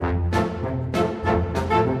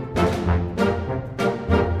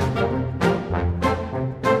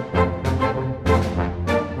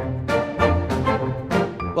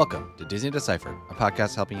Disney Deciphered, a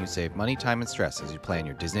podcast helping you save money, time, and stress as you plan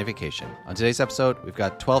your Disney vacation. On today's episode, we've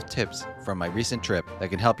got 12 tips from my recent trip that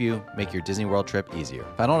can help you make your Disney World trip easier.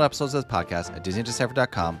 Find all episodes of the podcast at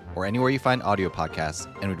DisneyDeciphered.com or anywhere you find audio podcasts,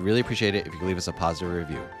 and we'd really appreciate it if you could leave us a positive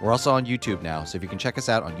review. We're also on YouTube now, so if you can check us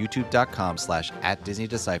out on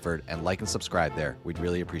youtube.com/@DisneyDeciphered and like and subscribe there, we'd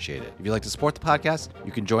really appreciate it. If you'd like to support the podcast,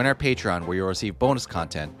 you can join our Patreon where you'll receive bonus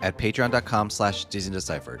content at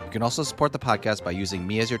patreon.com/DisneyDeciphered. You can also support the podcast by using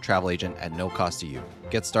me as your travel agent at no cost to you.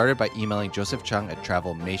 Get started by emailing Joseph Chung at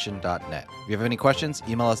travelmation.net. If you have any questions,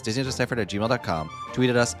 email us DisneyDeciphered@gmail.com, tweet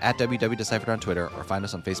at us at WWDeciphered on Twitter, or find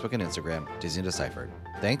us on Facebook and Instagram, Disney Deciphered.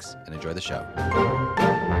 Thanks, and enjoy the show.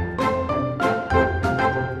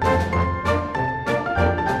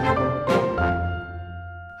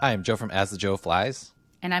 Hi, I'm Joe from As the Joe Flies.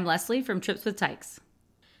 And I'm Leslie from Trips with Tykes.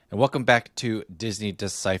 And welcome back to Disney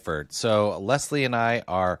Deciphered. So Leslie and I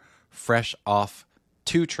are fresh off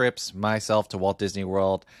 2 trips, myself to Walt Disney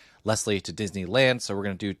World, Leslie to Disneyland. So we're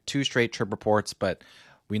going to do 2 straight trip reports, but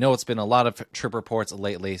we know it's been a lot of trip reports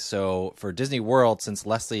lately. So for Disney World, since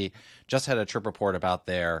Leslie just had a trip report about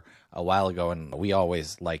there a while ago, and we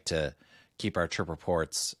always like to keep our trip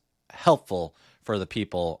reports helpful for the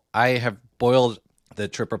people, I have boiled the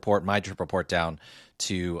trip report, my trip report, down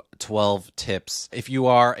to 12 tips. If you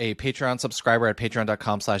are a Patreon subscriber at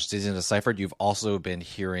patreon.com/DisneyDeciphered, you've also been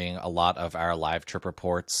hearing a lot of our live trip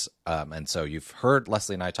reports. And so you've heard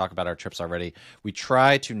Leslie and I talk about our trips already. We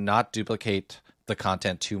try to not duplicate the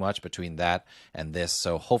content too much between that and this.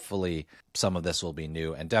 So hopefully some of this will be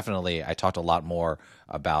new. And definitely I talked a lot more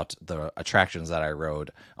about the attractions that I rode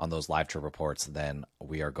on those live trip reports than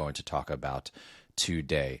we are going to talk about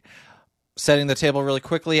today. Setting the table really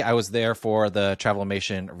quickly, I was there for the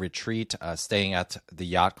Travelmation retreat, staying at the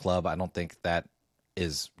Yacht Club. I don't think that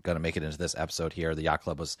is going to make it into this episode here. The Yacht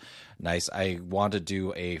Club was nice. I want to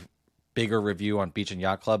do a bigger review on Beach and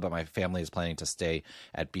Yacht Club, but my family is planning to stay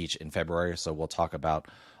at Beach in February, so we'll talk about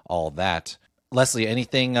all that. Leslie,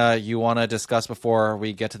 anything you want to discuss before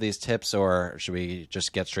we get to these tips, or should we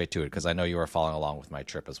just get straight to it? Because I know you were following along with my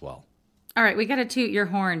trip as well. All right, we got to toot your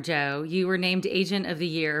horn, Joe. You were named Agent of the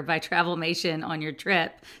Year by Travelmation on your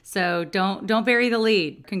trip, so don't bury the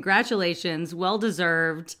lead. Congratulations, well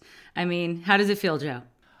deserved. I mean, how does it feel, Joe?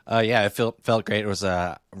 Yeah, it felt great. It was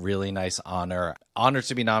a really nice honor. Honor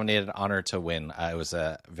to be nominated, honor to win. It was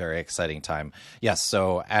a very exciting time. Yes,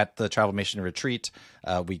 so at the Travelmation retreat,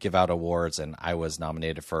 we give out awards, and I was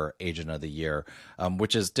nominated for Agent of the Year,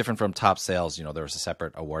 which is different from top sales. You know, there was a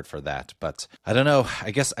separate award for that. But I don't know.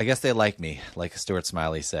 I guess they like me, like Stuart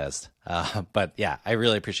Smiley says. But yeah, I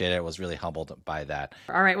really appreciate it. I was really humbled by that.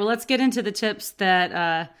 All right, well, let's get into the tips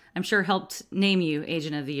that I'm sure helped name you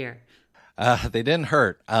Agent of the Year. They didn't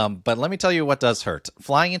hurt, but let me tell you what does hurt.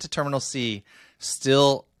 Flying into Terminal C,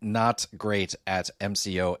 still not great at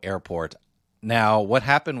MCO Airport. Now, what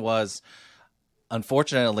happened was,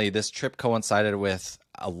 unfortunately, this trip coincided with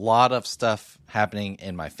a lot of stuff happening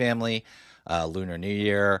in my family, Lunar New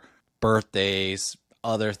Year, birthdays,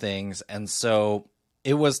 other things, and so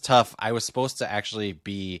it was tough. I was supposed to actually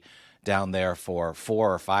be down there for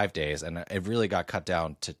 4 or 5 days, and it really got cut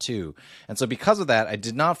down to 2. And so because of that, I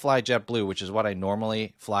did not fly JetBlue, which is what I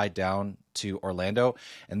normally fly down to Orlando.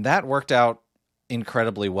 And that worked out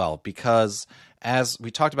incredibly well because, as we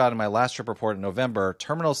talked about in my last trip report in November,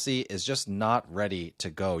 Terminal C is just not ready to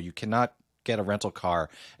go. You cannot get a rental car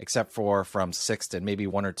except for from Sixt and maybe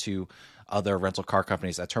 1 or 2 other rental car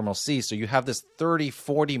companies at Terminal C. So you have this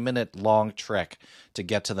 30-40 minute long trek to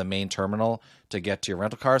get to the main terminal to get to your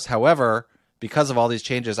rental cars. However, because of all these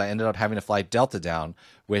changes, I ended up having to fly Delta down,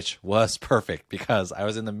 which was perfect because I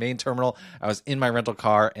was in the main terminal. I was in my rental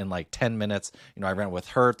car in like 10 minutes. You know, I rent with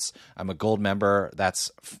Hertz. I'm a gold member.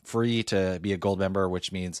 That's free to be a gold member,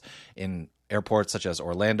 which means in airports such as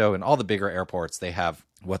Orlando and all the bigger airports, they have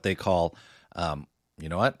what they call, you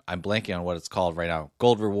know what? I'm blanking on what it's called right now.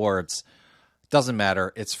 Gold rewards. Doesn't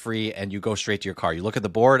matter. It's free, and you go straight to your car. You look at the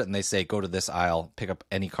board, and they say, go to this aisle, pick up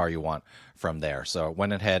any car you want from there. So I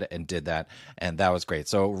went ahead and did that, and that was great.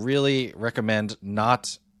 So really recommend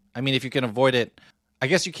not – I mean, if you can avoid it – I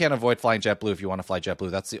guess you can't avoid flying JetBlue if you want to fly JetBlue.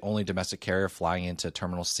 That's the only domestic carrier flying into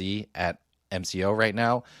Terminal C at MCO right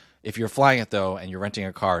now. If you're flying it, though, and you're renting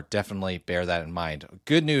a car, definitely bear that in mind.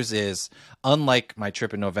 Good news is, unlike my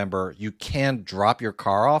trip in November, you can drop your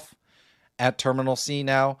car off at Terminal C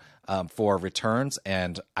now for returns,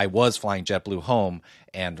 and I was flying JetBlue home,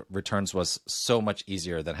 and returns was so much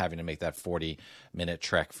easier than having to make that 40-minute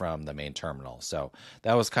trek from the main terminal. So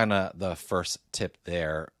that was kind of the first tip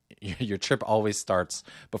there. Your trip always starts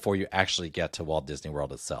before you actually get to Walt Disney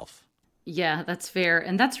World itself. Yeah, that's fair.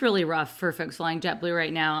 And that's really rough for folks flying JetBlue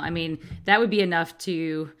right now. I mean, that would be enough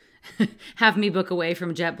to have me book away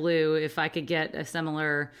from JetBlue if I could get a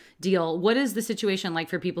similar deal. What is the situation like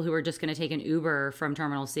for people who are just going to take an Uber from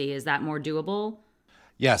Terminal C? Is that more doable?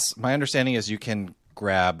 Yes, my understanding is you can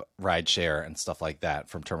grab rideshare and stuff like that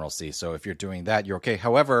from Terminal C. So if you're doing that, you're okay.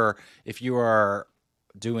 However, if you are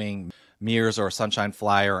doing Mears or Sunshine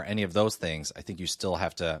Flyer or any of those things, I think you still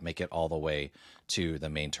have to make it all the way to the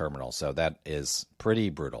main terminal. So that is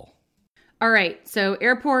pretty brutal. All right. So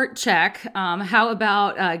airport check. How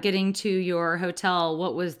about getting to your hotel?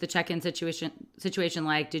 What was the check-in situation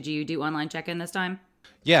like? Did you do online check-in this time?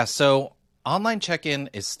 Yeah, so online check-in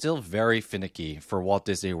is still very finicky for Walt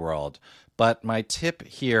Disney World, but my tip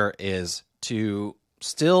here is to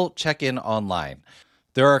still check in online.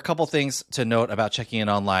 There are a couple things to note about checking in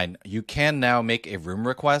online. You can now make a room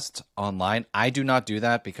request online. I do not do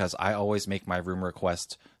that because I always make my room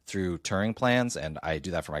request through Turing plans, and I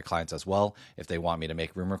do that for my clients as well if they want me to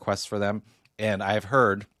make room requests for them. And I've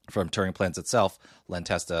heard from Turing plans itself, Len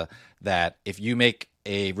Testa, that if you make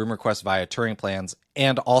a room request via Turing plans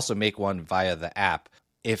and also make one via the app,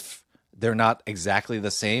 if they're not exactly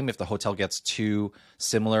the same, if the hotel gets two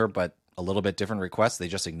similar but a little bit different requests, they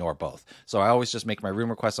just ignore both. So I always just make my room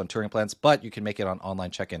request on Turing plans, but you can make it on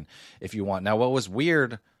online check-in if you want. Now, what was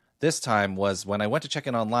weird this time was when I went to check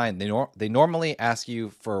in online, they normally ask you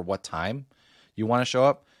for what time you want to show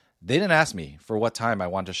up. They didn't ask me for what time I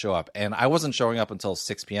wanted to show up. And I wasn't showing up until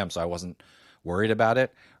 6 p.m., so I wasn't worried about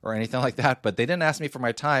it or anything like that. But they didn't ask me for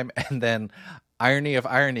my time. And then, irony of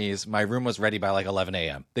ironies, my room was ready by like 11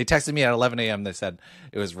 a.m. They texted me at 11 a.m. They said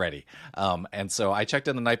it was ready. And so I checked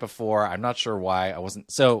in the night before. I'm not sure why I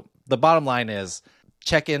wasn't. So the bottom line is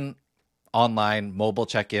check in online, mobile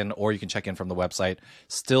check-in, or you can check in from the website.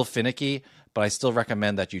 Still finicky, but I still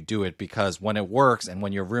recommend that you do it because when it works and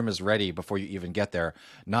when your room is ready before you even get there,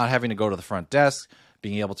 not having to go to the front desk,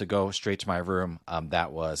 being able to go straight to my room,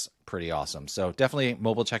 that was pretty awesome. So definitely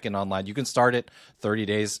mobile check-in online. You can start it 30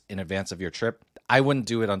 days in advance of your trip. I wouldn't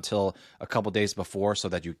do it until a couple days before so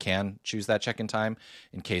that you can choose that check-in time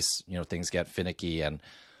in case, things get finicky. And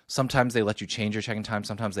sometimes they let you change your check-in time.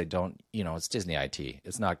 Sometimes they don't. It's Disney IT.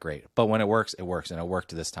 It's not great. But when it works, it works. And it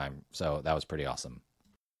worked this time. So that was pretty awesome.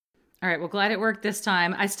 All right. Well, glad it worked this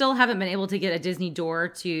time. I still haven't been able to get a Disney door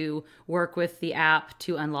to work with the app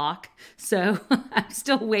to unlock. So I'm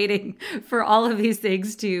still waiting for all of these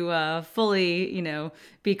things to fully,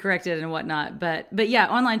 be corrected and whatnot. But yeah,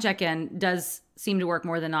 online check-in does seem to work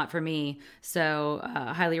more than not for me. So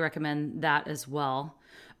highly recommend that as well.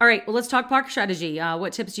 All right, well, let's talk park strategy.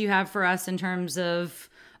 What tips do you have for us in terms of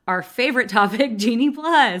our favorite topic, Genie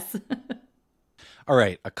Plus? All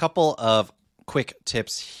right, a couple of quick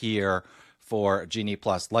tips here for Genie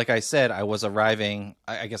Plus. Like I said, I was arriving,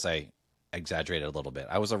 I guess I exaggerated a little bit.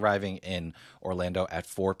 I was arriving in Orlando at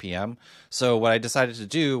 4 p.m. So what I decided to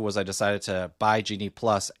do was I decided to buy Genie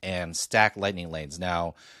Plus and stack lightning lanes.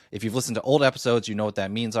 Now, if you've listened to old episodes, you know what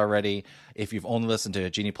that means already. If you've only listened to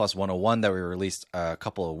Genie Plus 101 that we released a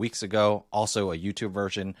couple of weeks ago, also a YouTube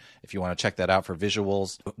version, if you want to check that out for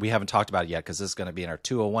visuals. We haven't talked about it yet because this is going to be in our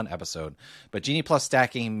 201 episode. But Genie Plus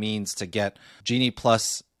stacking means to get Genie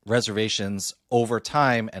Plus reservations over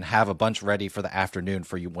time and have a bunch ready for the afternoon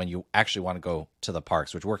for you when you actually want to go to the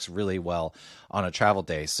parks, which works really well on a travel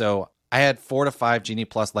day. So I had 4 to 5 Genie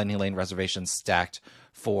Plus Lightning Lane reservations stacked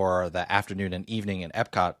for the afternoon and evening in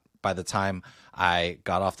Epcot by the time I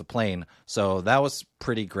got off the plane. So that was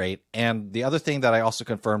pretty great. And the other thing that I also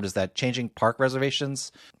confirmed is that changing park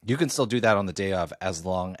reservations, you can still do that on the day of as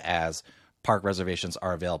long as park reservations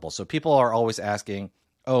are available. So people are always asking,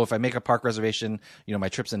 oh, if I make a park reservation, my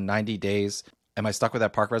trip's in 90 days. Am I stuck with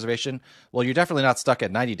that park reservation? Well, you're definitely not stuck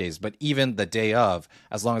at 90 days, but even the day of,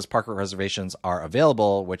 as long as park reservations are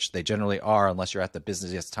available, which they generally are, unless you're at the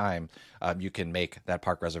busiest time, you can make that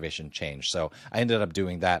park reservation change. So I ended up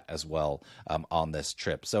doing that as well on this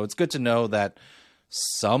trip. So it's good to know that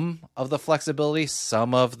some of the flexibility,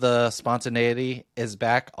 some of the spontaneity is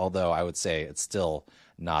back, although I would say it's still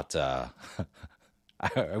not, I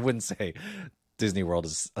wouldn't say Disney World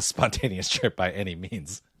is a spontaneous trip by any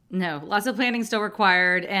means. No, lots of planning still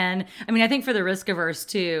required. And I mean, I think for the risk averse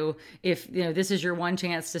too, if this is your one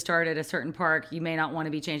chance to start at a certain park, you may not want to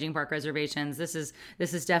be changing park reservations. This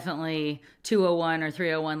is definitely 201 or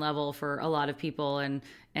 301 level for a lot of people. And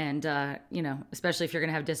especially if you're going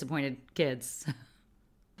to have disappointed kids.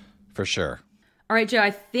 For sure. All right, Joe,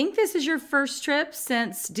 I think this is your first trip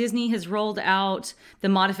since Disney has rolled out the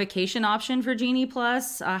modification option for Genie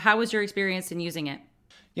Plus. How was your experience in using it?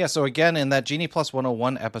 Yeah, so again, in that Genie Plus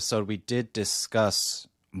 101 episode, we did discuss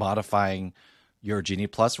modifying your Genie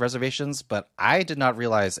Plus reservations, but I did not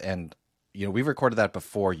realize, and we recorded that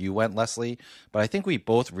before you went, Leslie, but I think we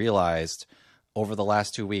both realized over the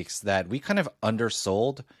last 2 weeks that we kind of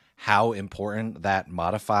undersold how important that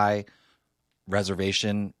modify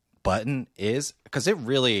reservation button is, because it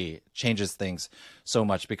really changes things so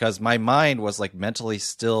much. Because my mind was like mentally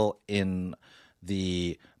still in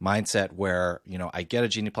the mindset where, I get a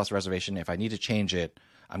Genie Plus reservation. If I need to change it,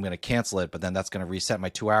 I'm going to cancel it, but then that's going to reset my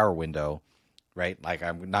 2-hour window, right? Like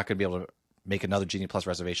I'm not going to be able to make another Genie Plus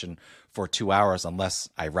reservation for 2 hours unless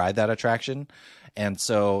I ride that attraction. And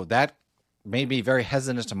so that made me very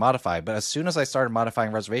hesitant to modify. But as soon as I started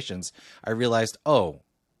modifying reservations, I realized, oh,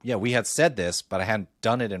 yeah, we had said this, but I hadn't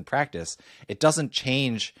done it in practice. It doesn't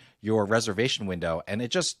change your reservation window, and it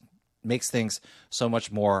just makes things so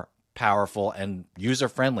much more powerful and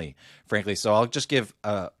user-friendly, frankly. So I'll just give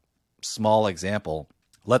a small example.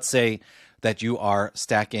 Let's say that you are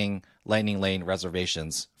stacking Lightning Lane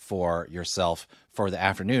reservations for yourself for the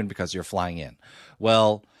afternoon because you're flying in.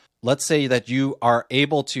 Well, let's say that you are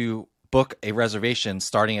able to book a reservation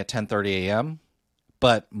starting at 10:30 a.m.,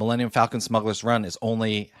 but Millennium Falcon Smuggler's Run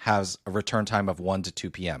has a return time of 1 to 2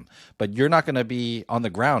 p.m. But you're not going to be on the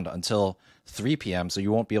ground until 3 p.m., so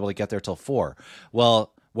you won't be able to get there till 4.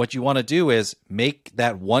 Well, what you want to do is make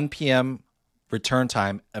that 1 p.m. return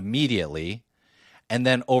time immediately, and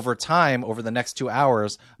then over time, over the next 2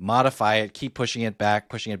 hours, modify it, keep pushing it back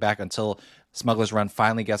until Smuggler's Run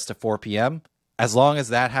finally gets to 4 p.m. As long as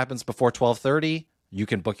that happens before 12:30, you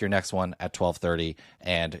can book your next one at 12:30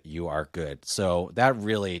 and you are good. So that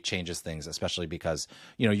really changes things, especially because,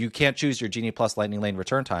 you can't choose your Genie Plus Lightning Lane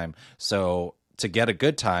return time. So to get a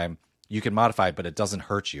good time, you can modify it, but it doesn't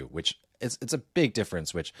hurt you, which it's a big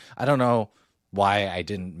difference, which I don't know why I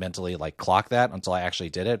didn't mentally clock that until I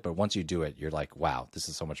actually did it. But once you do it, you're like, wow, this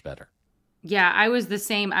is so much better. Yeah, I was the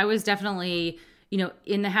same. I was definitely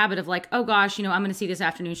in the habit of oh gosh, I'm going to see this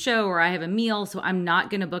afternoon show or I have a meal, so I'm not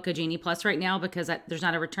going to book a Genie Plus right now because there's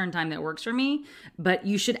not a return time that works for me. But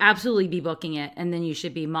you should absolutely be booking it, and then you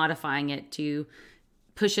should be modifying it to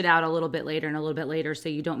push it out a little bit later and a little bit later so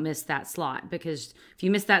you don't miss that slot. Because if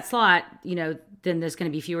you miss that slot, then there's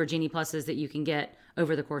going to be fewer Genie Pluses that you can get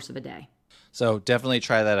over the course of a day. So definitely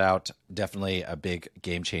try that out. Definitely a big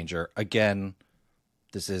game changer. Again,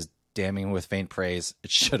 this is damning with faint praise.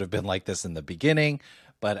 It should have been like this in the beginning,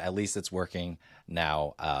 but at least it's working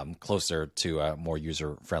now, closer to a more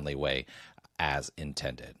user-friendly way as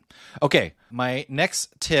intended. Okay, my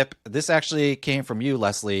next tip, this actually came from you,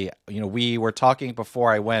 Leslie. We were talking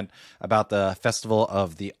before I went about the Festival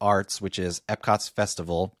of the Arts, which is Epcot's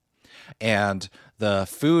festival, and the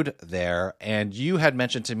food there. And you had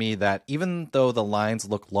mentioned to me that even though the lines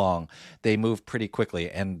look long, they move pretty quickly.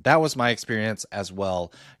 And that was my experience as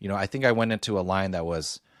well. I think I went into a line that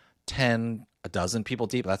was a dozen people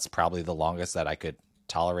deep. That's probably the longest that I could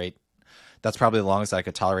tolerate.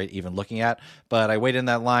 Even looking at. But I waited in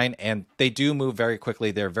that line, and they do move very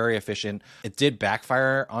quickly. They're very efficient. It did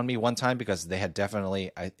backfire on me one time because they had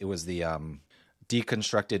it was the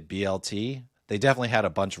deconstructed BLT. They definitely had a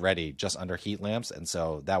bunch ready just under heat lamps, and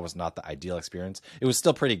so that was not the ideal experience. It was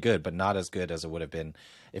still pretty good, but not as good as it would have been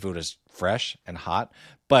if it was fresh and hot.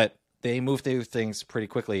 But they move through things pretty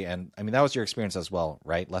quickly, and I mean, that was your experience as well,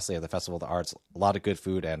 right, Leslie, at the Festival of the Arts? A lot of good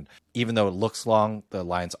food, and even though it looks long, the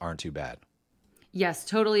lines aren't too bad. Yes,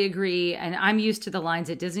 totally agree. And I'm used to the lines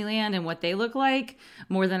at Disneyland and what they look like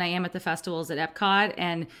more than I am at the festivals at Epcot.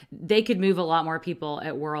 And they could move a lot more people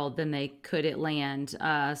at World than they could at Land.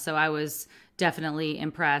 So I was definitely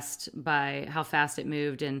impressed by how fast it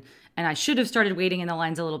moved. And I should have started waiting in the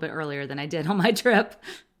lines a little bit earlier than I did on my trip.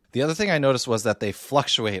 The other thing I noticed was that they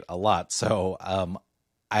fluctuate a lot. So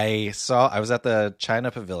I was at the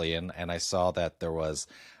China Pavilion, and I saw that there was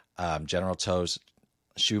General Tso's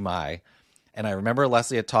Shumai. And I remember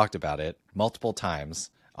Leslie had talked about it multiple times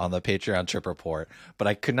on the Patreon trip report, but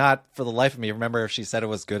I could not for the life of me remember if she said it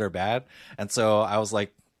was good or bad. And so I was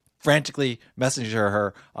frantically messaging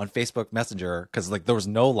her on Facebook Messenger because there was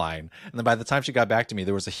no line. And then by the time she got back to me,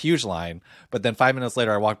 there was a huge line. But then 5 minutes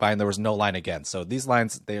later, I walked by and there was no line again. So these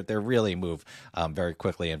lines, they really move very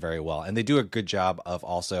quickly and very well. And they do a good job of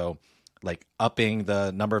also upping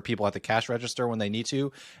the number of people at the cash register when they need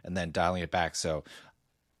to, and then dialing it back. So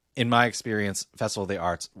in my experience, Festival of the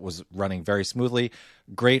Arts was running very smoothly.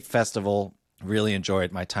 Great festival. Really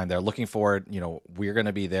enjoyed my time there. Looking forward, we're going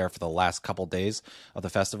to be there for the last couple days of the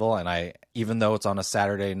festival. And even though it's on a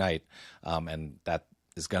Saturday night, and that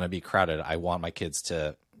is going to be crowded, I want my kids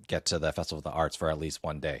to get to the Festival of the Arts for at least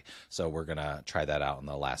one day. So we're going to try that out on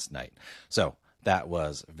the last night. So That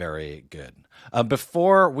was very good.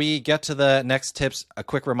 Before we get to the next tips, a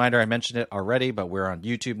quick reminder, I mentioned it already, but we're on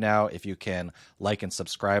YouTube now. If you can like and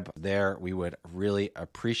subscribe there, we would really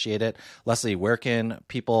appreciate it. Leslie, where can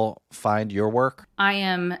people find your work? I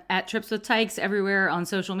am at Trips with Tykes everywhere on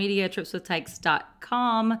social media.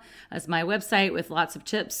 Tripswithtykes.com is my website with lots of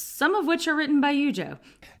tips, some of which are written by you, Joe.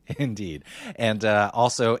 Indeed. And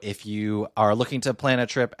also, if you are looking to plan a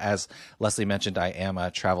trip, as Leslie mentioned, I am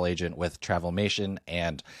a travel agent with Travelmation,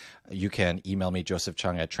 and you can email me, Joseph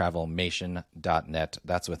Chung, at travelmation.net.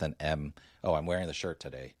 That's with an M. Oh, I'm wearing the shirt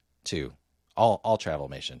today, too. All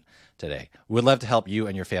Travelmation today. We'd love to help you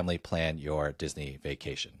and your family plan your Disney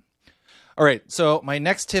vacation. All right, so my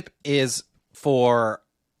next tip is for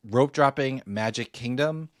rope dropping Magic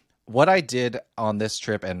Kingdom. What I did on this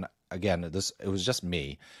trip, and again, it was just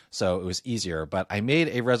me, so it was easier, but I made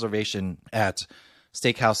a reservation at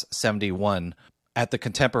Steakhouse 71 at the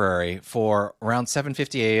Contemporary for around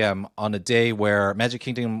 7:50 a.m. on a day where Magic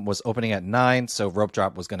Kingdom was opening at 9, so rope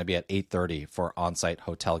drop was going to be at 8:30 for on-site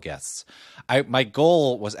hotel guests. My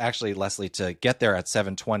goal was actually, Leslie, to get there at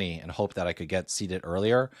 7:20 and hope that I could get seated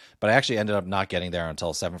earlier, but I actually ended up not getting there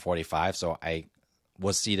until 7:45, so I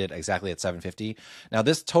was seated exactly at 7:50. Now,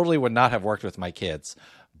 this totally would not have worked with my kids,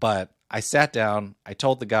 but I sat down, I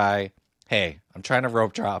told the guy, hey, I'm trying to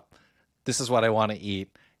rope drop. This is what I want to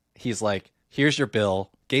eat. He's like, here's your bill.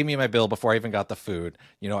 Gave me my bill before I even got the food,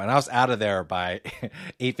 and I was out of there by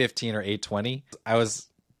 8:15 or 8:20. I was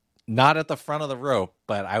not at the front of the rope,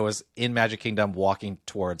 but I was in Magic Kingdom walking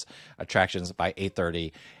towards attractions by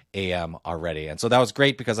 8:30 a.m. already. And so that was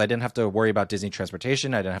great because I didn't have to worry about Disney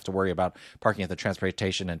transportation. I didn't have to worry about parking at the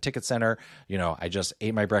transportation and ticket center. I just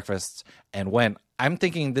ate my breakfast and went. I'm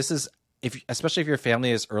thinking this is, especially if your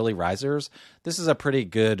family is early risers, this is a pretty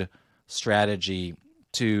good strategy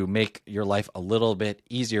to make your life a little bit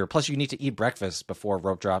easier. Plus, you need to eat breakfast before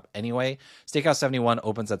rope drop anyway. Steakhouse 71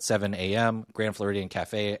 opens at 7 a.m. Grand Floridian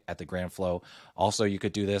Cafe at the Grand Flo. Also, you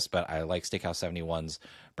could do this, but I like Steakhouse 71's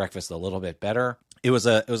breakfast a little bit better. It was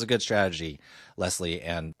a good strategy, Leslie,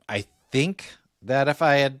 and I think that if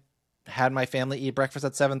I had my family eat breakfast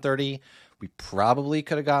at 7:30, we probably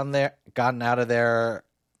could have gotten out of there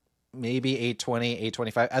maybe 8:20,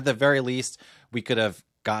 8:25. At the very least, we could have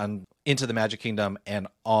gotten into the Magic Kingdom and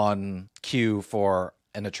on queue for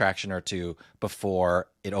an attraction or two before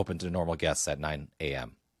it opened to normal guests at 9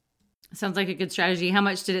 a.m. Sounds like a good strategy. How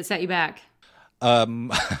much did it set you back?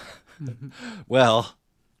 Well,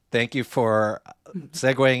 thank you for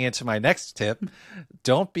segueing into my next tip.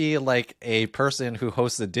 Don't be like a person who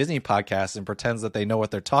hosts a Disney podcast and pretends that they know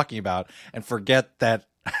what they're talking about and forget that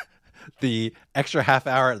the extra half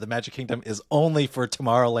hour at the Magic Kingdom is only for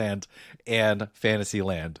Tomorrowland and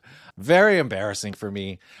Fantasyland. Very embarrassing for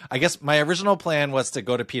me. I guess my original plan was to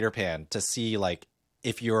go to Peter Pan to see, like,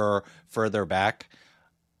 if you're further back.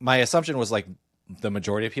 My assumption was, like, the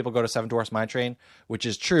majority of people go to Seven Dwarfs Mine Train, which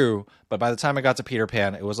is true. But by the time I got to Peter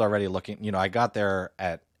Pan, it was already looking, I got there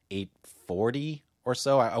at 8:40 or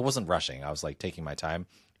so. I wasn't rushing. I was, like, taking my time,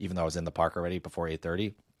 even though I was in the park already before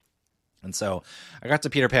 8:30. And so I got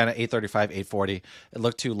to Peter Pan at 8:35, 8:40. It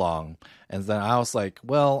looked too long. And then I was like,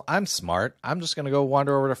 well, I'm smart. I'm just going to go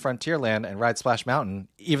wander over to Frontierland and ride Splash Mountain,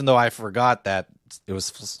 even though I forgot that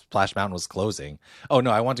Splash Mountain was closing. Oh,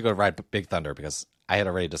 no, I wanted to go ride Big Thunder because I had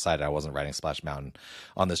already decided I wasn't riding Splash Mountain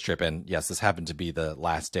on this trip. And yes, this happened to be the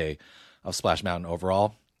last day of Splash Mountain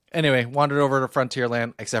overall. Anyway, wandered over to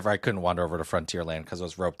Frontierland, except for I couldn't wander over to Frontierland because it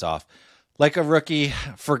was roped off. Like a rookie,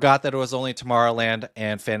 forgot that it was only Tomorrowland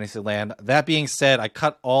and Fantasyland. That being said, I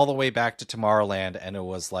cut all the way back to Tomorrowland, and it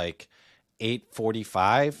was like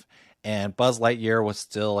 8:45, and Buzz Lightyear was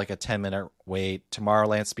still like a 10-minute wait.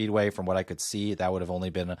 Tomorrowland Speedway, from what I could see, that would have only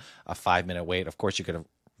been a 5-minute wait. Of course, you could have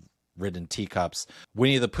ridden teacups.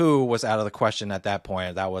 Winnie the Pooh was out of the question at that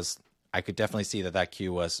point. I could definitely see that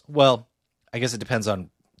queue was, well, I guess it depends on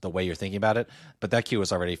the way you're thinking about it, but that queue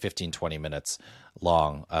was already 15-20 minutes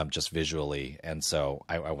long, just visually, and so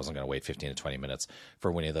I wasn't going to wait 15 to 20 minutes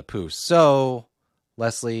for Winnie the Pooh. So,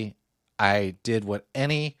 Leslie, I did what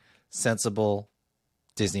any sensible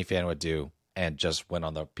Disney fan would do and just went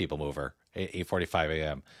on the People Mover at 8:45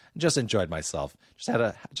 a.m. and just enjoyed myself.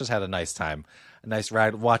 Just had a nice time, a nice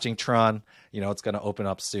ride watching Tron. It's going to open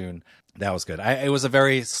up soon. That was good. It was a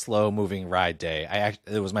very slow moving ride day.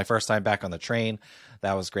 It was my first time back on the train.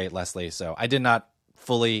 That was great, Leslie. So I did not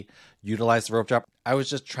fully utilize the rope drop. I was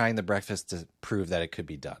just trying the breakfast to prove that it could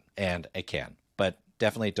be done, and it can. But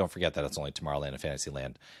definitely don't forget that it's only Tomorrowland and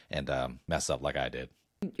Fantasyland and mess up like I did.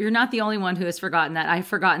 You're not the only one who has forgotten that. I've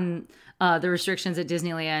forgotten the restrictions at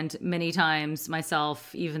Disneyland many times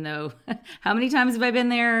myself, even though how many times have I been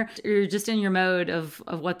there? You're just in your mode of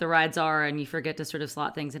what the rides are and you forget to sort of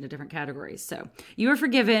slot things into different categories. So you are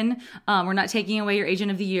forgiven. We're not taking away your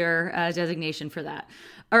Agent of the Year designation for that.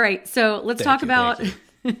 All right. So let's talk about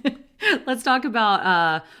let's talk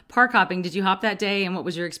about park hopping. Did you hop that day and what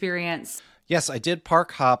was your experience? Yes, I did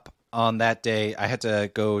park hop on that day. I had to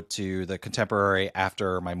go to the Contemporary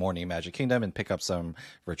after my morning Magic Kingdom and pick up some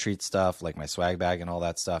retreat stuff like my swag bag and all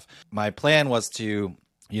that stuff. My plan was to,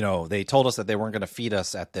 they told us that they weren't going to feed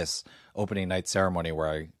us at this opening night ceremony where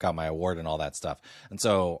I got my award and all that stuff. And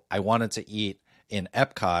so I wanted to eat in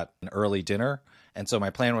Epcot an early dinner. And so my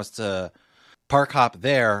plan was to park hop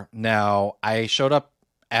there. Now, I showed up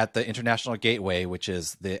at the International Gateway, which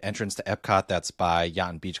is the entrance to Epcot that's by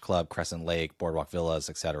Yacht and Beach Club, Crescent Lake, Boardwalk Villas,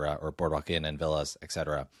 etc., or Boardwalk Inn and Villas,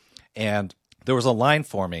 etc. And there was a line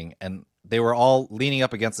forming, and they were all leaning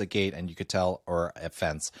up against the gate, and you could tell, or a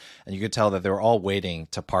fence, and you could tell that they were all waiting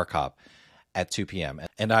to park hop at 2 p.m.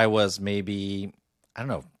 And I was maybe,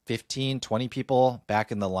 15, 20 people back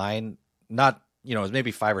in the line. Not, it was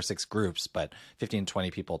maybe 5 or 6 groups, but 15, 20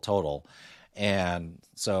 people total. And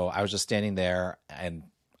so I was just standing there, and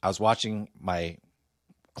I was watching my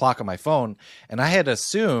clock on my phone, and I had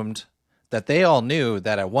assumed that they all knew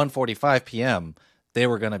that at 1:45 p.m. they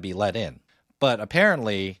were going to be let in. But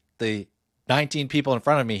apparently the 19 people in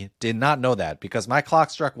front of me did not know that, because my clock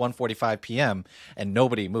struck 1:45 p.m. and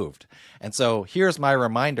nobody moved. And so here's my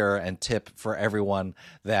reminder and tip for everyone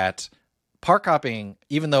that park hopping,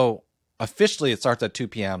 even though officially it starts at 2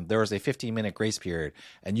 p.m., there is a 15-minute grace period,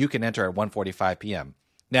 and you can enter at 1:45 p.m.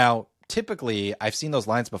 Now, typically, I've seen those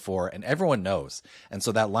lines before, and everyone knows. And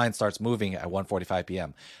so that line starts moving at 1:45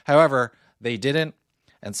 p.m. However, they didn't.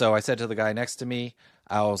 And so I said to the guy next to me,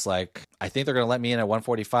 I was like, I think they're going to let me in at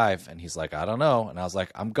 1:45. And he's like, I don't know. And I was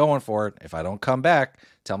like, I'm going for it. If I don't come back,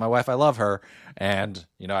 tell my wife I love her. And,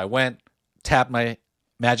 I went, tapped my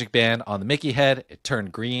magic band on the Mickey head. It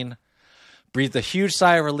turned green. Breathed a huge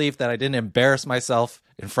sigh of relief that I didn't embarrass myself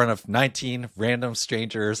in front of 19 random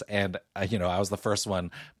strangers. And, I was the first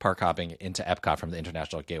one park hopping into Epcot from the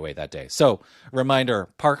International Gateway that day. So, reminder,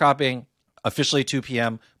 park hopping, officially 2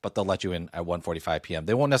 p.m., but they'll let you in at 1:45 p.m.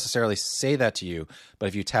 They won't necessarily say that to you, but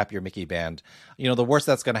if you tap your Mickey band, the worst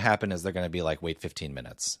that's going to happen is they're going to be like, wait 15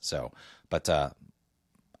 minutes. So, but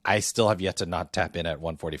I still have yet to not tap in at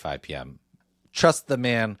 1:45 p.m. Trust the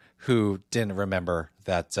man who didn't remember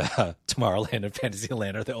that Tomorrowland and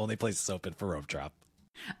Fantasyland are the only places open for rope drop.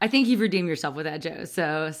 I think you've redeemed yourself with that, Joe.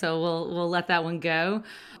 So we'll let that one go.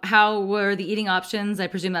 How were the eating options? I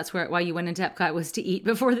presume that's why you went into Epcot, was to eat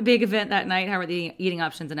before the big event that night. How were the eating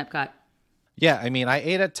options in Epcot? Yeah, I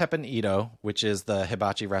ate at Teppan Edo, which is the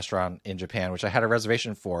hibachi restaurant in Japan, which I had a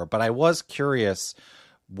reservation for. But I was curious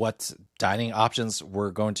what dining options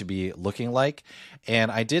were going to be looking like.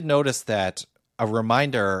 And I did notice that a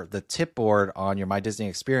reminder, the tip board on your My Disney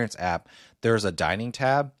Experience app, there's a dining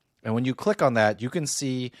tab. And when you click on that, you can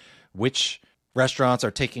see which restaurants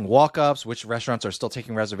are taking walk-ups, which restaurants are still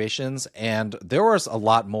taking reservations. And there was a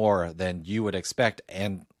lot more than you would expect.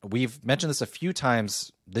 And we've mentioned this a few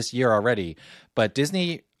times this year already, but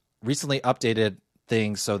Disney recently updated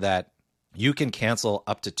things so that you can cancel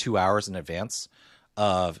up to 2 hours in advance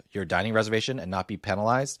of your dining reservation and not be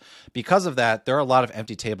penalized. Because of that, there are a lot of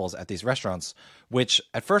empty tables at these restaurants, which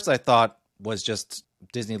at first I thought was just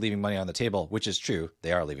Disney leaving money on the table, which is true.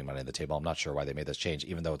 They are leaving money on the table. I'm not sure why they made this change,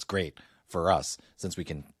 even though it's great for us since we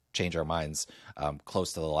can change our minds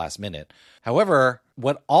close to the last minute. However,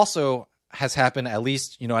 what also has happened, at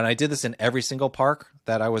least, and I did this in every single park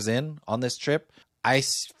that I was in on this trip, I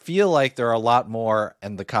feel like there are a lot more,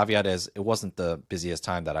 and the caveat is it wasn't the busiest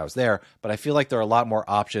time that I was there, but I feel like there are a lot more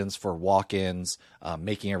options for walk-ins,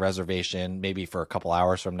 making a reservation maybe for a couple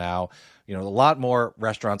hours from now. A lot more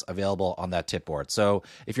restaurants available on that tip board. So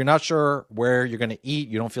if you're not sure where you're going to eat,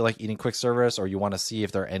 you don't feel like eating quick service, or you want to see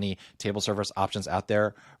if there are any table service options out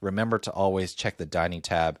there, remember to always check the dining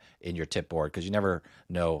tab in your tip board, because you never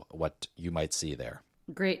know what you might see there.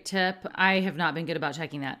 Great tip. I have not been good about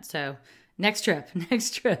checking that. So next trip.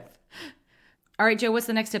 All right, Joe, what's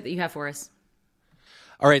the next tip that you have for us?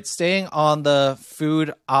 All right, staying on the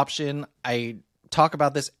food option, I talk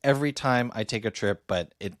about this every time I take a trip,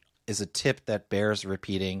 but it is a tip that bears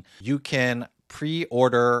repeating. You can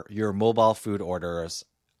pre-order your mobile food orders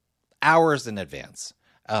hours in advance.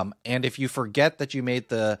 And if you forget that you made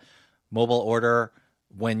the mobile order,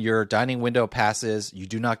 when your dining window passes, you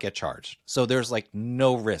do not get charged. So there's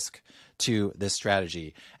no risk to this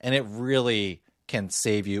strategy. And it really can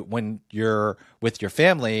save you when you're with your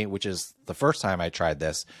family, which is the first time I tried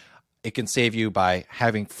this. It can save you by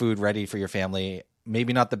having food ready for your family.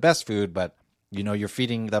 Maybe not the best food, but you're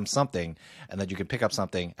feeding them something, and that you can pick up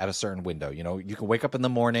something at a certain window. You can wake up in the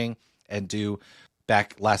morning and do.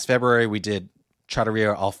 Back last February, we did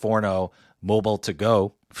Trattoria Al Forno mobile to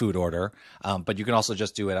go food order, but you can also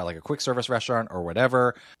just do it at like a quick service restaurant or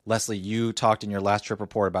whatever. Leslie, you talked in your last trip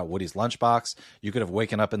report about Woody's Lunchbox. You could have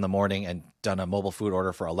waken up in the morning and done a mobile food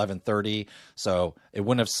order for 11:30, so it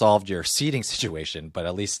wouldn't have solved your seating situation, but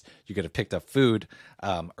at least you could have picked up food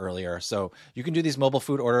earlier. So you can do these mobile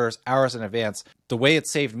food orders hours in advance. The way it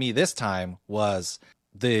saved me this time was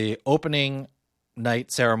the opening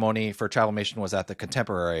night ceremony for Travelmation was at the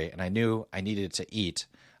Contemporary, and I knew I needed to eat.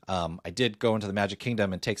 I did go into the Magic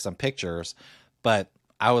Kingdom and take some pictures, but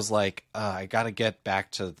I was like, I got to get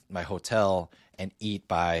back to my hotel and eat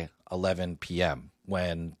by 11 p.m.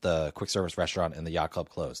 when the quick service restaurant and the yacht club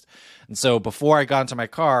closed. And so before I got into my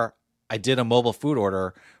car, I did a mobile food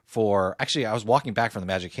order actually, I was walking back from the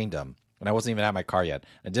Magic Kingdom and I wasn't even at my car yet.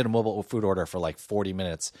 I did a mobile food order for like 40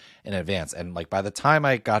 minutes in advance. And like by the time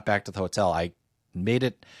I got back to the hotel, I made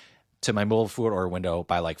it to my mobile food order window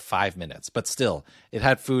by like 5 minutes, but still it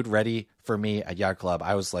had food ready for me at Yacht Club.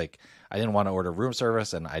 I was like, I didn't want to order room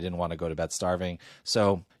service and I didn't want to go to bed starving.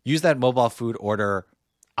 So use that mobile food order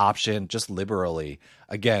option just liberally.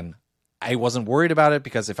 Again, I wasn't worried about it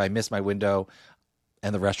because if I missed my window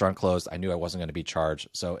and the restaurant closed, I knew I wasn't going to be charged.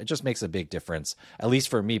 So it just makes a big difference, at least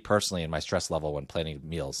for me personally, in my stress level when planning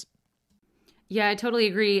meals. Yeah, I totally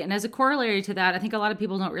agree. And as a corollary to that, I think a lot of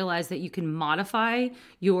people don't realize that you can modify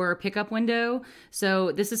your pickup window.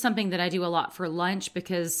 So this is something that I do a lot for lunch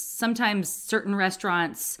because sometimes certain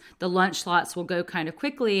restaurants, the lunch slots will go kind of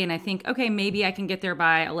quickly. And I think, okay, maybe I can get there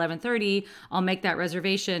by 11:30. I'll make that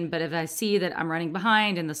reservation. But if I see that I'm running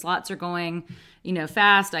behind and the slots are going,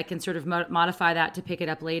 fast, I can sort of modify that to pick it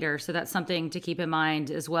up later. So that's something to keep in mind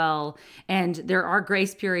as well. And there are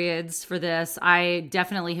grace periods for this. I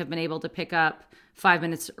definitely have been able to pick up 5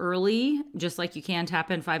 minutes early, just like you can tap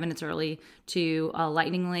in 5 minutes early to a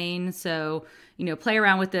lightning lane. So, play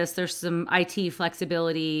around with this. There's some IT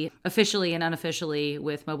flexibility officially and unofficially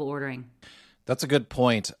with mobile ordering. That's a good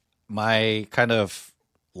point. My kind of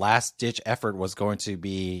last ditch effort was going to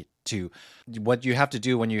be what you have to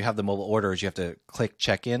do when you have the mobile order is you have to click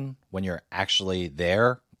check-in when you're actually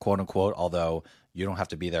there, quote unquote, although you don't have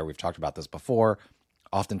to be there. We've talked about this before.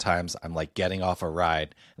 Oftentimes I'm like getting off a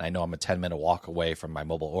ride and I know I'm a 10-minute walk away from my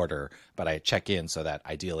mobile order, but I check in so that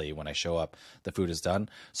ideally when I show up, the food is done.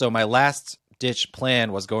 So my last ditch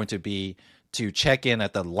plan was going to be to check in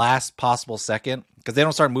at the last possible second because they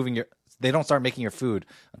don't start making your food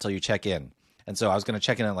until you check in. And so I was going to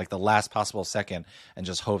check in at like the last possible second and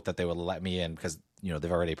just hope that they would let me in because,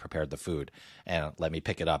 they've already prepared the food and let me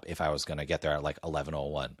pick it up if I was going to get there at like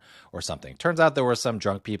 11:01 or something. Turns out there were some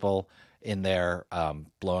drunk people in there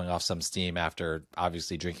blowing off some steam after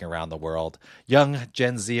obviously drinking around the world. Young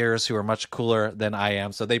Gen Zers who are much cooler than I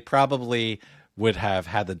am. So they probably would have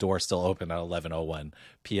had the door still open at 11:01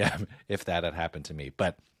 p.m. if that had happened to me.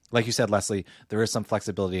 But like you said, Leslie, there is some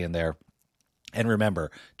flexibility in there. And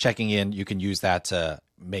remember, checking in, you can use that to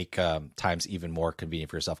make times even more convenient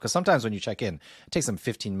for yourself. Because sometimes when you check in, it takes them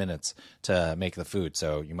 15 minutes to make the food.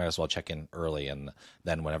 So you might as well check in early. And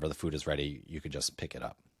then whenever the food is ready, you can just pick it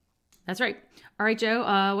up. That's right. All right,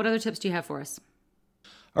 Joe, what other tips do you have for us?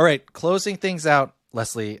 All right. Closing things out,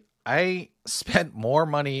 Leslie, I spent more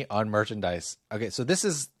money on merchandise. Okay. So this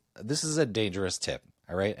is a dangerous tip.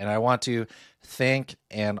 All right. And I want to thank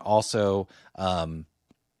and also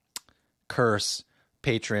curse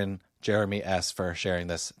patron Jeremy S. for sharing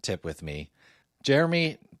this tip with me.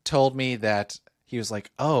 Jeremy told me that he was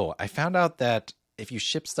like, oh, I found out that if you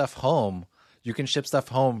ship stuff home, you can ship stuff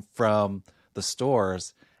home from the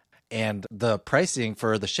stores and the pricing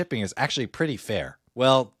for the shipping is actually pretty fair.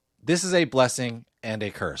 Well, this is a blessing and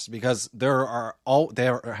a curse because there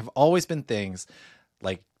have always been things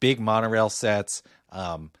like big monorail sets,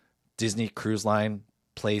 Disney Cruise Line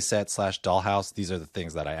play set / dollhouse. These are the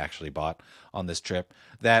things that I actually bought on this trip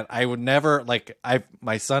that I would never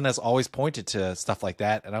my son has always pointed to stuff like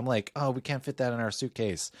that. And I'm like, oh, we can't fit that in our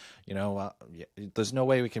suitcase. There's no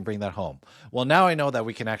way we can bring that home. Well, now I know that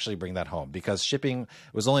we can actually bring that home because shipping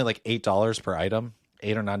was only like $8 per item,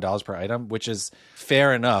 $8 or $9 per item, which is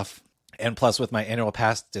fair enough. And plus with my annual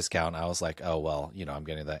pass discount, I was like, oh, well, I'm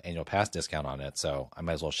getting the annual pass discount on it. So I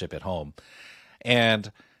might as well ship it home.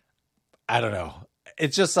 And I don't know.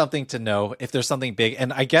 It's just something to know if there's something big.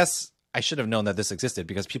 And I guess I should have known that this existed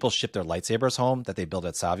because people ship their lightsabers home that they build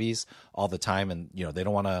at Savi's all the time. And, they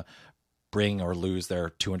don't want to bring or lose their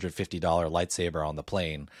 $250 lightsaber on the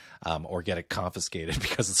plane, or get it confiscated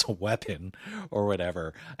because it's a weapon or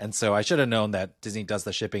whatever. And so I should have known that Disney does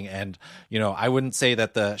the shipping. And, I wouldn't say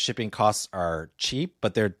that the shipping costs are cheap,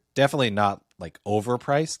 but they're definitely not like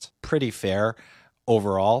overpriced, pretty fair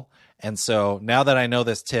overall. And so now that I know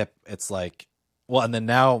this tip, it's like, well, and then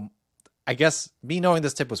now I guess me knowing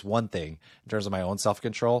this tip was one thing in terms of my own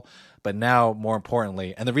self-control, but now more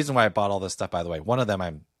importantly, and the reason why I bought all this stuff, by the way, one of them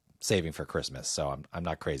I'm saving for Christmas. So I'm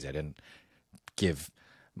not crazy. I didn't give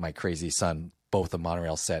my crazy son both a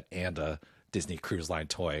monorail set and a Disney Cruise Line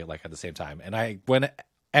toy like at the same time. And I went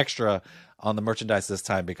extra on the merchandise this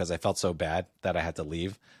time because I felt so bad that I had to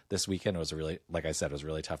leave this weekend. It was like I said, it was a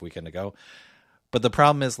really tough weekend to go. But the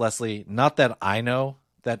problem is, Leslie, not that I know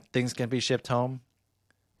that things can be shipped home,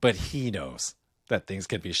 but he knows that things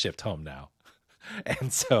can be shipped home now.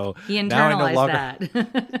 And so he internalized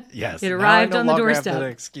that. Yes. It arrived on the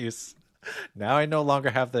doorstep. Now I no longer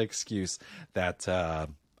have the excuse that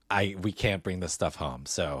we can't bring this stuff home.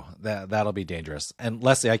 So that'll be dangerous. And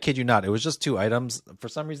Leslie, I kid you not, it was just 2 items. For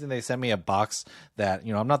some reason, they sent me a box that,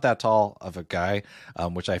 I'm not that tall of a guy,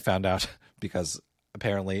 which I found out because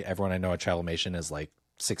apparently everyone I know at Travelmation is like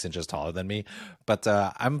 6 inches taller than me. But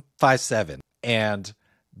I'm 5'7", and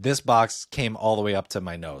this box came all the way up to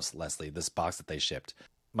my nose, Leslie, this box that they shipped.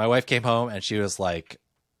 My wife came home and she was like,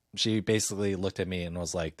 she basically looked at me and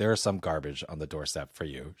was like, there's some garbage on the doorstep for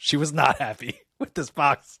you. She was not happy with this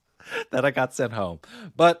box that I got sent home.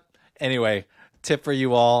 But anyway, tip for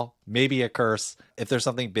you all, maybe a curse. If there's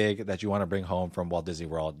something big that you want to bring home from Walt Disney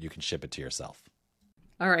World, you can ship it to yourself.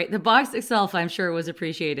 All right. The box itself, I'm sure, was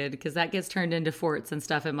appreciated because that gets turned into forts and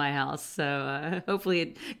stuff in my house. So hopefully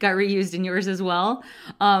it got reused in yours as well.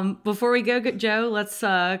 Before we go, Joe, let's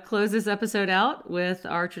close this episode out with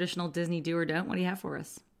our traditional Disney do or don't. What do you have for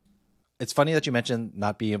us? It's funny that you mentioned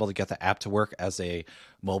not being able to get the app to work as a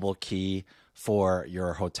mobile key for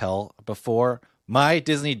your hotel before. My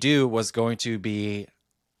Disney do was going to be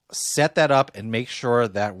set that up and make sure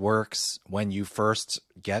that works when you first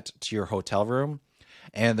get to your hotel room.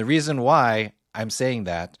 And the reason why I'm saying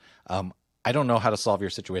that, I don't know how to solve your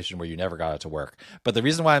situation where you never got it to work. But the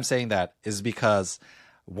reason why I'm saying that is because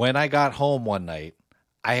when I got home one night,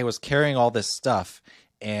 I was carrying all this stuff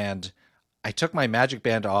and I took my Magic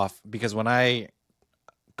Band off because when I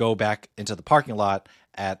go back into the parking lot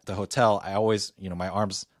at the hotel, I always, my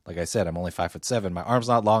arms, like I said, I'm only 5'7". My arm's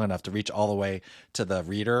not long enough to reach all the way to the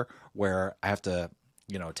reader where I have to,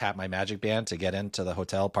 tap my Magic Band to get into the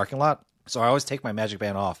hotel parking lot. So I always take my Magic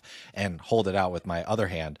Band off and hold it out with my other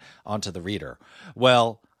hand onto the reader.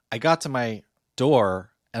 Well, I got to my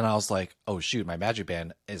door and I was like, oh, shoot, my Magic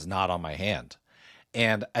Band is not on my hand.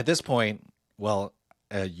 And at this point, well,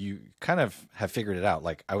 you kind of have figured it out.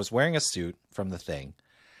 Like I was wearing a suit from the thing.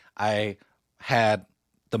 I had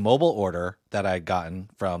the mobile order that I'd gotten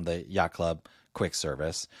from the Yacht Club quick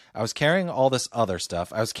service. I was carrying all this other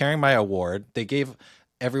stuff. I was carrying my award. They gave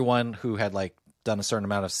everyone who had done a certain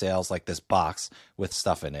amount of sales this box with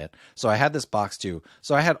stuff in it. So I had this box too.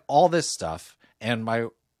 So I had all this stuff and my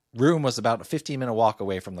room was about a 15-minute walk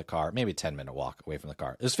away from the car, maybe 10-minute walk away from the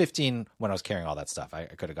car. It was 15 when I was carrying all that stuff. I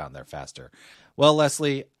could have gotten there faster. Well,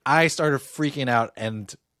 Leslie, I started freaking out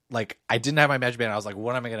and I didn't have my Magic Band. I was like,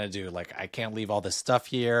 what am I going to do? I can't leave all this stuff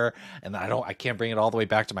here. And I can't bring it all the way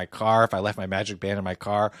back to my car if I left my Magic Band in my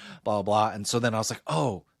car, blah, blah, blah. And so then I was like,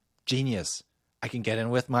 oh, genius. I can get in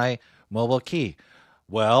with my mobile key.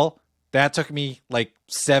 Well, that took me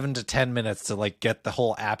 7 to 10 minutes to get the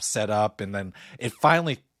whole app set up. And then it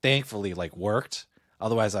finally, thankfully, worked.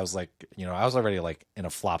 Otherwise I was I was already in a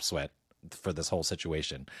flop sweat for this whole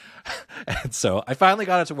situation. And so I finally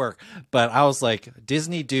got it to work, but I was like,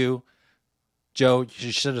 Disney do, Joe,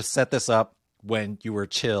 you should have set this up when you were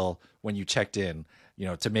chill, when you checked in,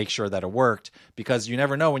 to make sure that it worked, because you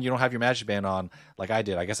never know when you don't have your Magic Band on like I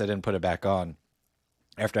did. I guess I didn't put it back on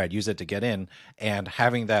after I'd used it to get in, and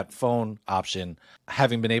having that phone option,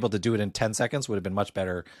 having been able to do it in 10 seconds would have been much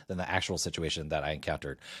better than the actual situation that I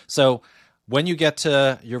encountered. So when you get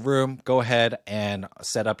to your room, go ahead and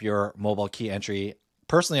set up your mobile key entry.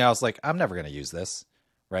 Personally, I was like, I'm never going to use this,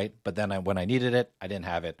 right? But then when I needed it, I didn't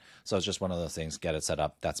have it. So it's just one of those things, get it set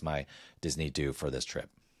up. That's my Disney do for this trip.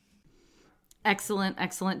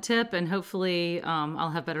 Excellent tip. And hopefully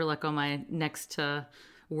I'll have better luck on my next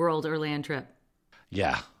World or Land trip.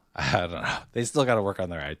 Yeah, I don't know. They still got to work on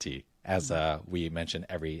their IT, as we mention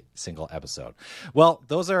every single episode. Well,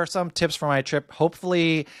 those are some tips for my trip.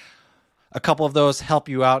 Hopefully a couple of those help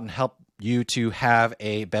you out and help you to have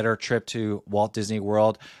a better trip to Walt Disney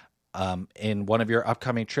World. in one of your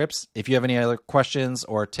upcoming trips. If you have any other questions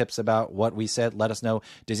or tips about what we said, let us know.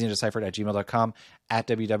 DisneyDeciphered@gmail.com, at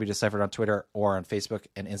WWDeciphered on Twitter or on Facebook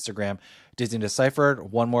and Instagram. Disney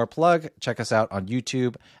Deciphered. One more plug. Check us out on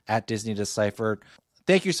YouTube at Disney Deciphered.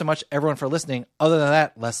 Thank you so much, everyone, for listening. Other than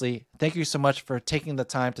that, Leslie, thank you so much for taking the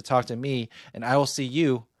time to talk to me, and I will see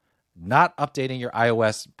you not updating your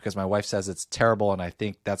iOS because my wife says it's terrible, and I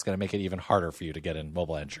think that's going to make it even harder for you to get in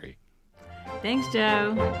mobile entry. Thanks,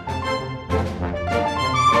 Joe.